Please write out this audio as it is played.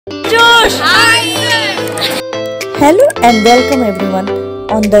Santosh. Hi sir. Hello and welcome everyone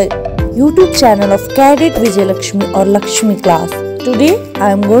on the YouTube channel of Cadet Vijay Lakshmi or Lakshmi class. Today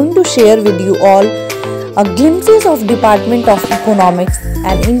I am going to share with you all a glimpses of Department of Economics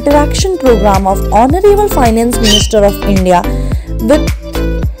and interaction program of Honorable Finance Minister of India with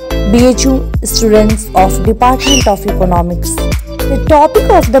BHU students of Department of Economics. The topic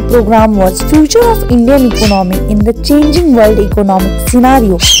of the program was Future of Indian Economy in the Changing World Economic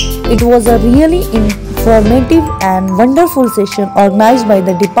Scenario. It was a really informative and wonderful session organized by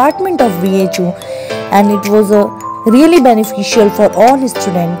the Department of BHU, and it was really beneficial for all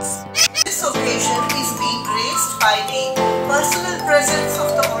students. This occasion is being graced by the personal presence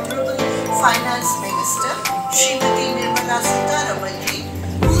of the Honorable Finance Minister, Srimati Nirmala Sitharaman,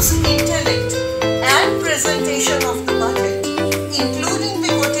 whose intellect and presentation of the budget, including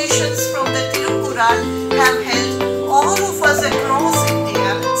the quotations from the Tirukural, have held all of us across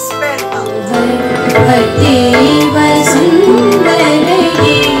India spellbound.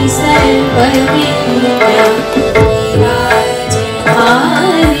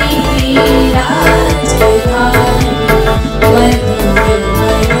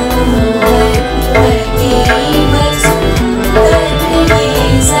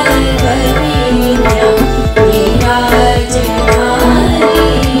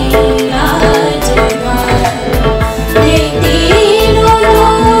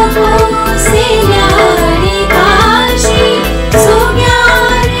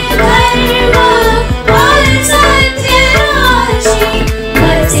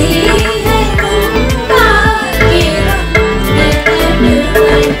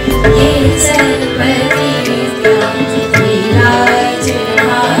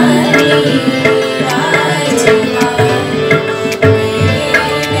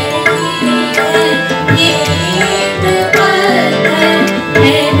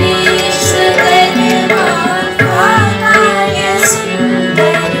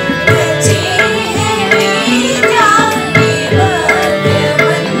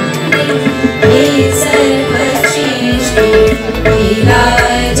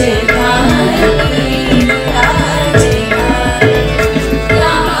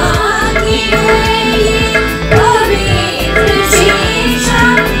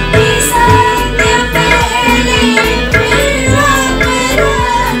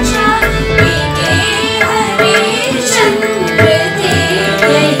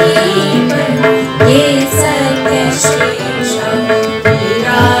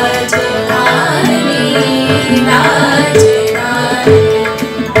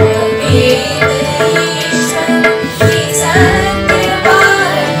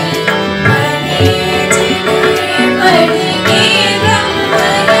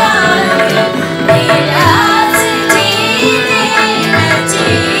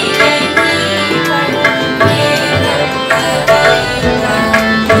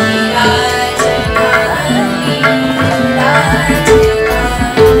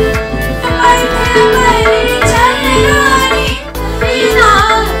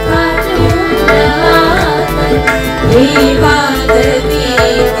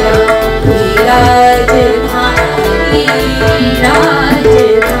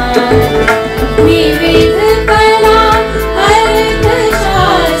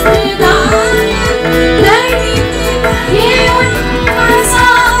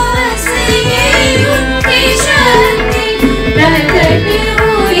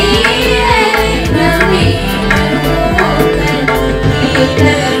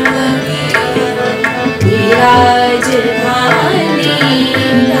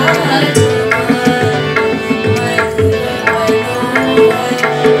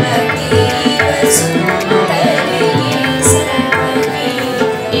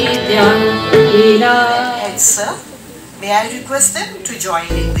 And sir, may I request them to join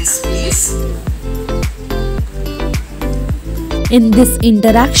in this, please? In this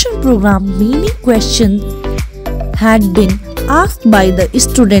interaction program, many questions had been asked by the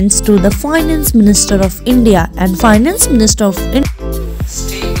students to the Finance Minister of India and Finance Minister of India.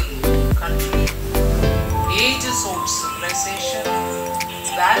 Stable country, ages-old civilization,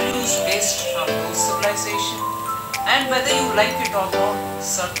 values based from those civilization, and whether you like it or not,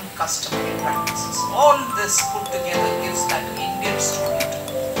 certain customary practices. All this put together gives that Indian student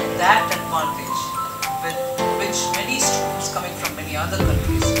that advantage with which many students coming from many other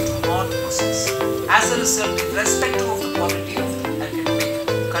countries do not possess. As a result, irrespective of the quality of academic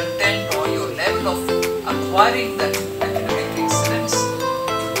content or your level of acquiring that academic excellence,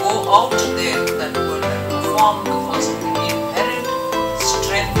 go out there in that world and perform because of the inherent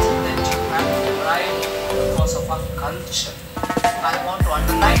strength that you have derived because of our culture. I want to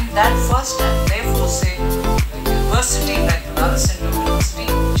underline that first, and therefore say a university like Banaras University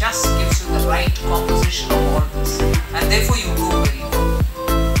just gives you the right composition of all this, and therefore you do very well.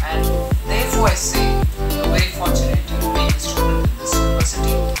 And therefore I say you're very fortunate in being a student in this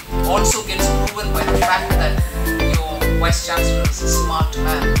university. Also gets proven by the fact that your Vice Chancellor is a smart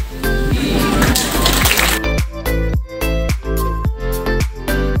man.